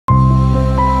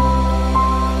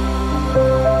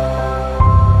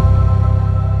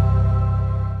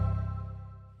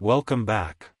welcome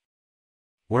back.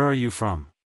 Where are you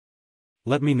from?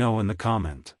 Let me know in the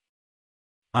comment.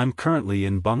 I'm currently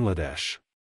in Bangladesh.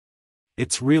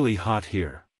 It's really hot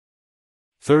here.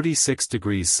 36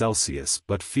 degrees Celsius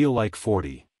but feel like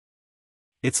 40.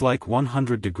 It's like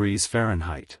 100 degrees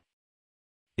Fahrenheit.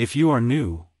 If you are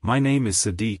new, my name is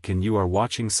Sadiq and you are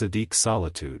watching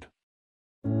Sadiqssolitude.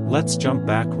 Let's jump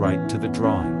back right to the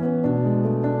drawing.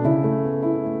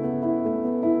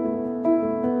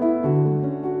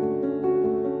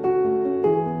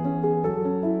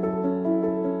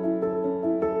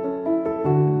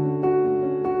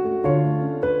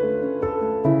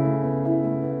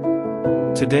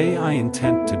 Today I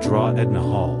intend to draw Edna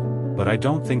Hall, but I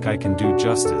don't think I can do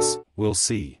justice, we'll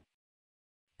see.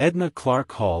 Edna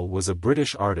Clarke Hall was a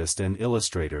British artist and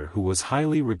illustrator who was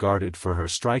highly regarded for her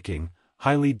striking,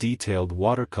 highly detailed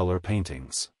watercolor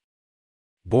paintings.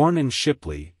 Born in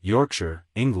Shipley, Yorkshire,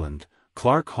 England,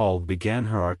 Clarke Hall began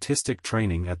her artistic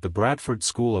training at the Bradford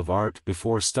School of Art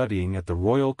before studying at the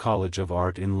Royal College of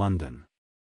Art in London.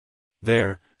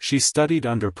 There, she studied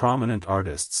under prominent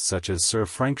artists such as Sir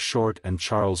Frank Short and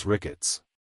Charles Ricketts.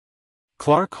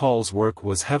 Clarke Hall's work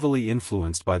was heavily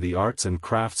influenced by the arts and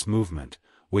crafts movement,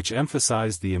 which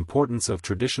emphasized the importance of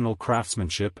traditional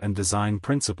craftsmanship and design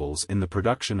principles in the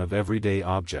production of everyday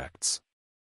objects.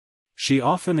 She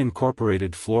often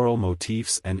incorporated floral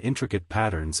motifs and intricate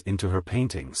patterns into her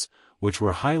paintings, which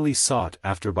were highly sought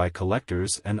after by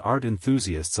collectors and art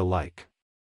enthusiasts alike.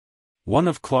 One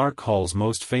of Clarke Hall's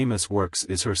most famous works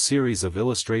is her series of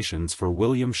illustrations for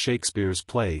William Shakespeare's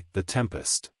play, The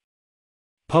Tempest.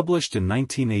 Published in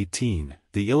 1918,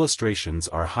 the illustrations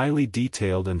are highly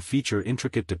detailed and feature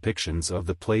intricate depictions of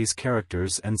the play's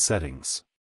characters and settings.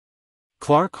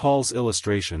 Clarke Hall's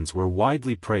illustrations were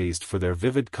widely praised for their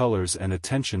vivid colors and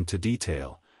attention to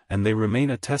detail, and they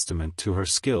remain a testament to her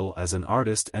skill as an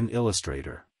artist and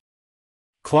illustrator.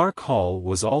 Clarke Hall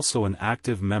was also an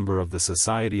active member of the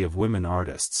Society of Women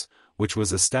Artists, which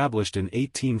was established in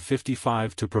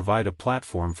 1855 to provide a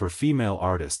platform for female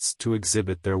artists to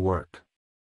exhibit their work.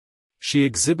 She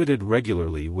exhibited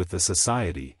regularly with the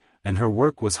society, and her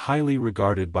work was highly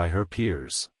regarded by her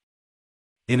peers.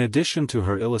 In addition to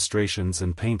her illustrations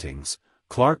and paintings,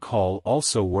 Clarke Hall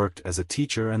also worked as a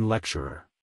teacher and lecturer.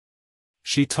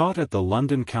 She taught at the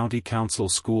London County Council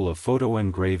School of Photo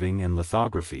Engraving and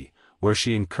Lithography, where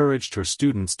she encouraged her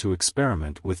students to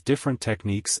experiment with different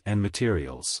techniques and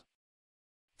materials.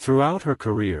 Throughout her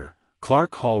career,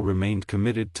 Clarke Hall remained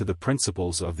committed to the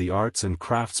principles of the arts and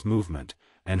crafts movement,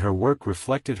 and her work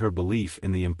reflected her belief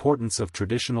in the importance of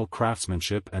traditional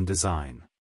craftsmanship and design.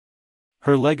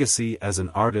 Her legacy as an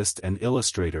artist and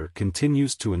illustrator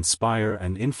continues to inspire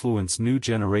and influence new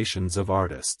generations of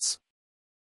artists.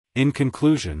 In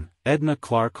conclusion, Edna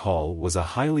Clarke Hall was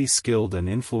a highly skilled and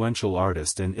influential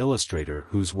artist and illustrator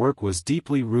whose work was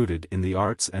deeply rooted in the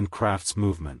arts and crafts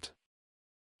movement.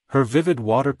 Her vivid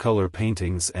watercolor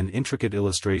paintings and intricate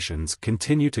illustrations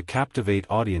continue to captivate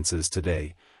audiences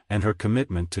today, and her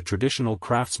commitment to traditional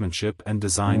craftsmanship and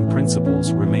design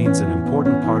principles remains an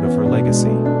important part of her legacy.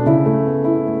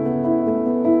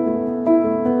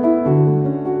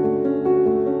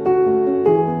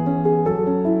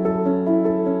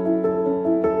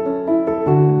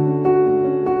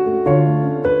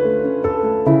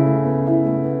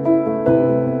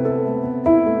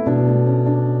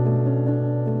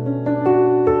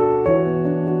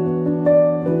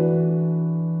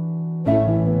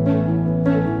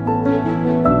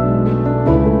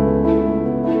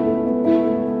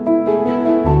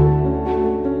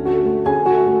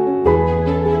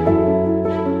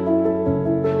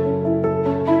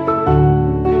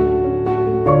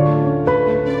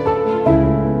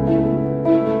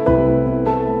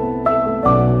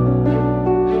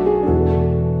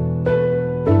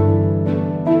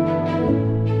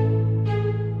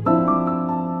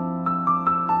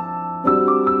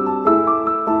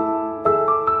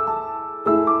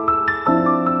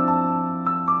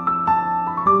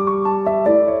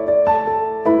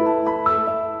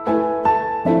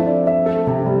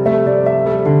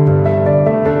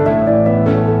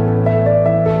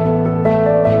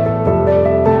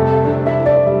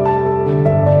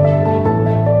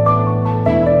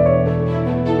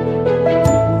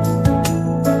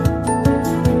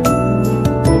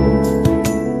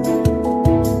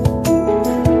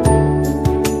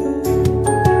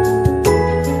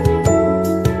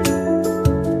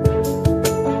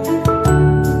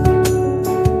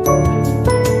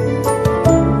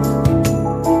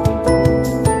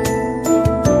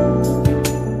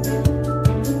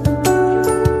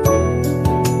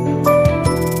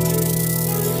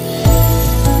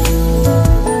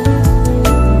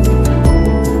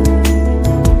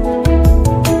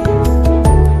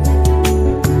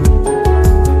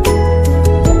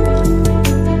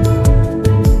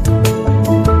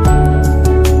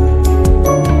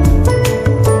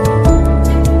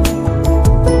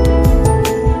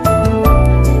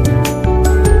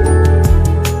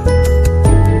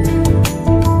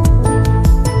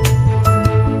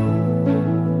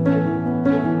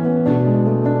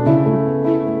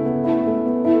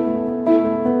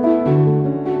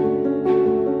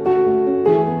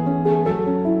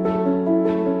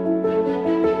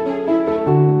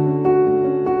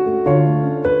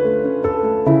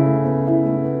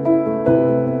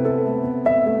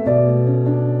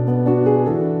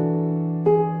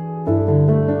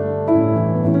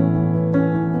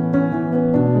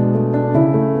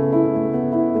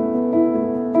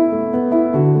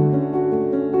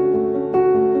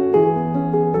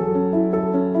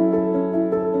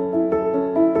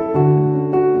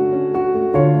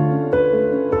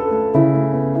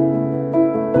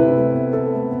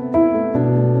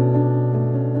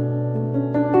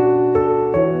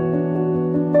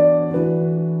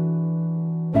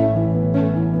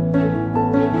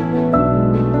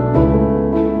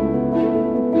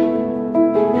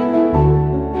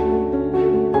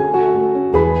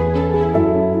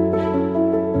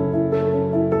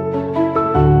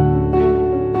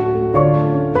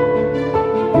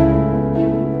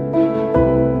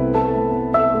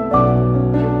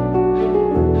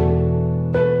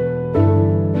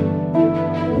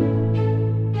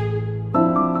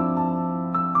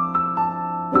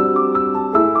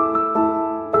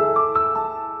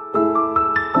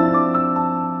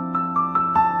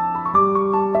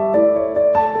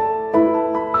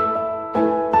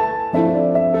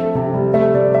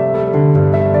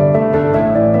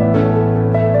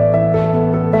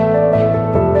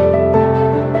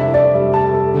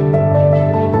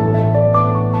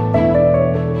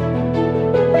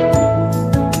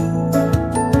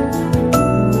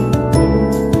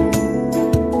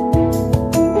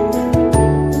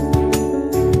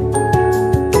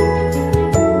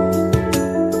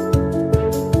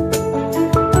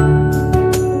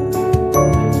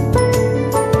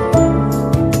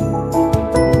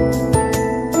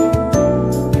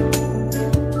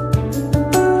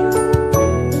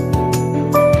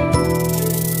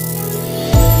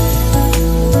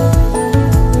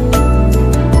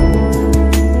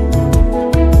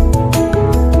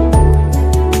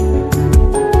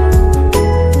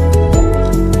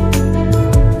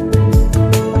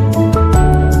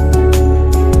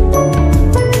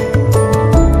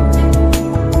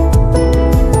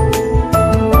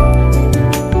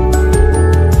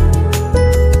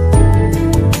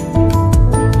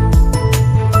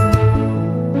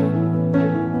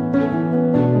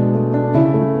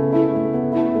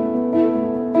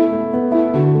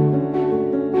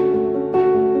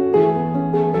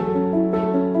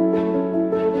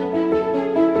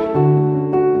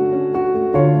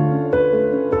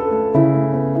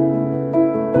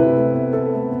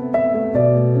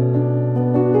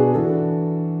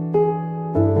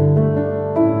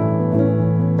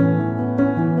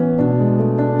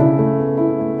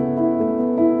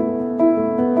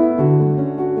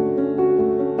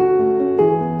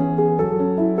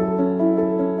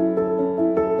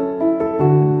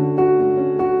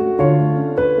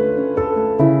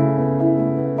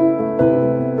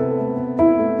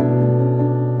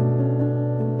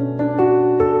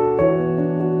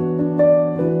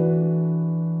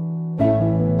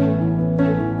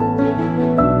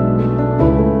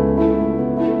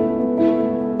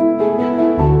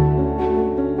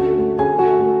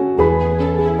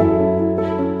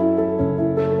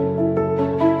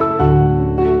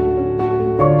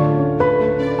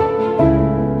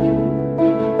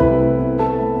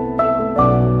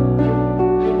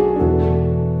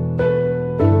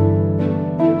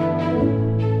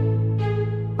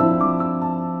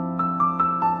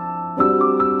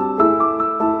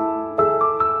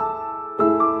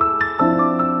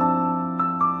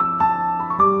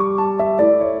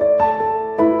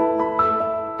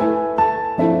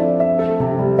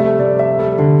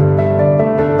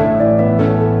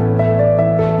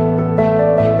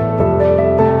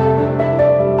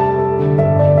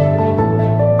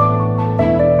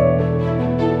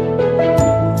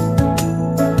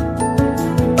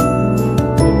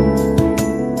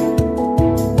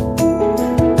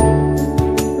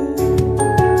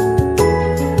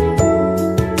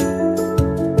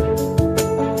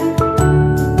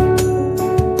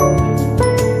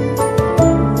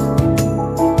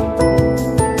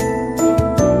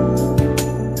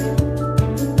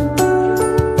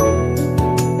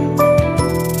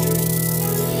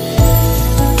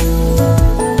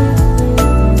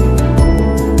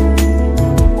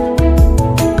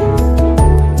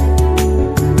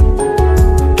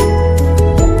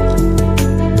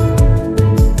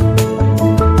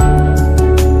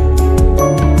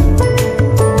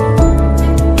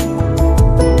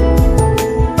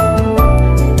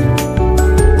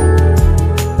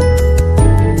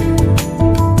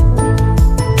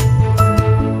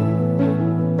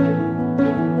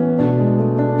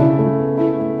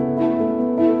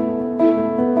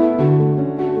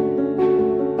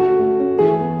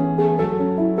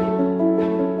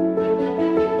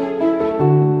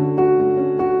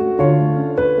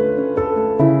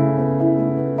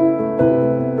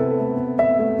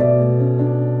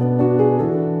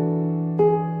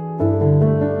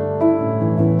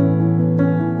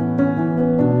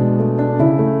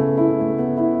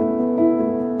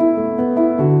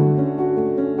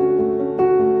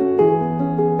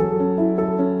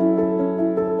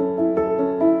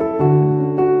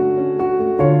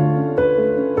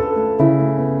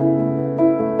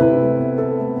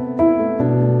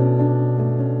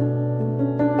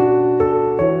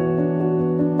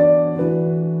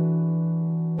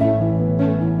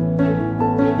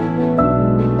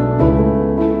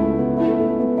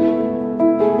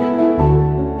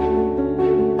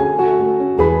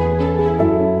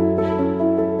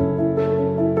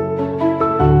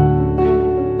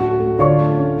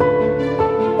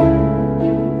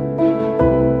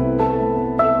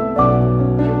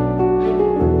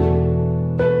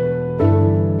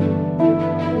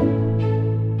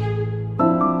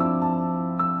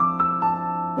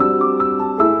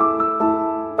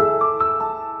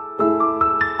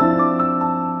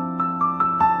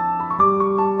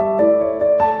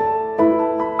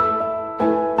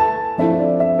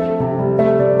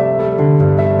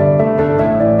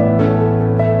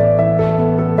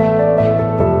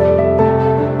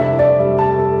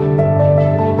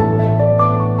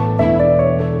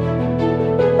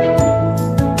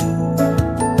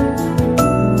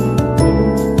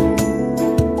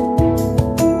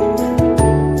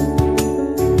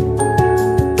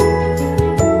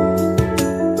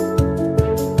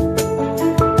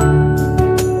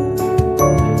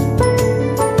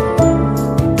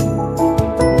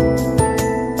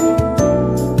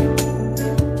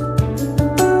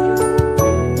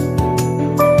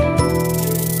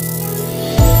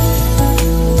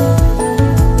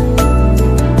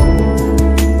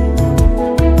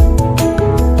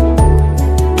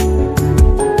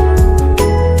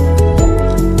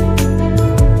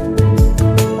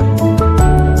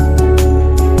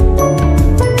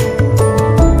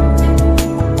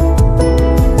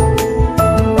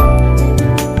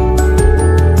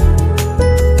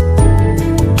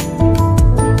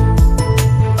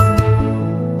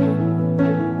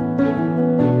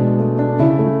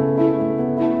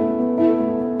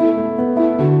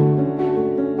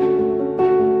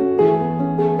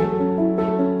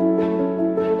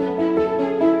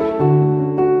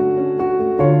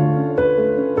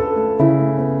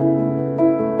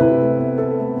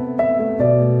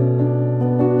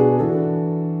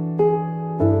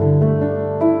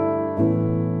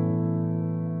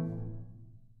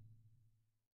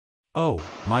 Oh,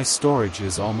 my storage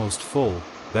is almost full,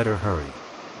 better hurry.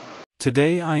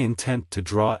 Today I intend to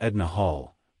draw Edna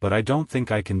Hall, but I don't think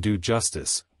I can do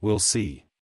justice, we'll see.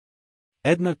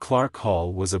 Edna Clarke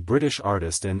Hall was a British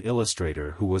artist and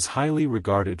illustrator who was highly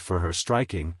regarded for her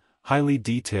striking, highly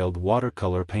detailed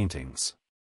watercolor paintings.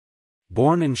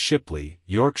 Born in Shipley,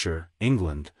 Yorkshire,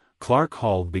 England, Clarke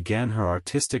Hall began her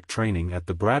artistic training at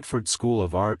the Bradford School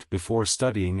of Art before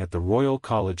studying at the Royal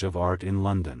College of Art in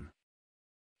London.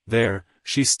 There,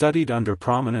 she studied under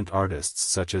prominent artists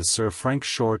such as Sir Frank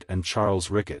Short and Charles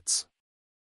Ricketts.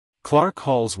 Clarke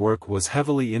Hall's work was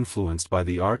heavily influenced by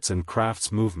the arts and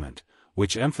crafts movement,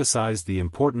 which emphasized the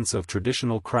importance of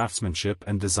traditional craftsmanship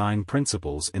and design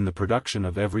principles in the production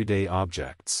of everyday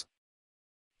objects.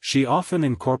 She often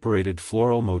incorporated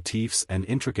floral motifs and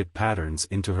intricate patterns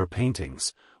into her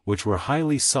paintings, which were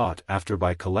highly sought after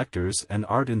by collectors and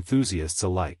art enthusiasts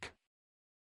alike.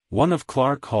 One of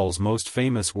Clarke Hall's most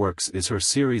famous works is her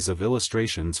series of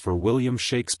illustrations for William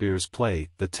Shakespeare's play,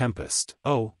 The Tempest.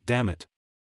 Oh, damn it.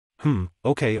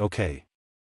 Okay.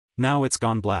 Now it's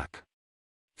gone black.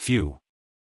 Phew.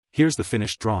 Here's the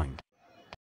finished drawing.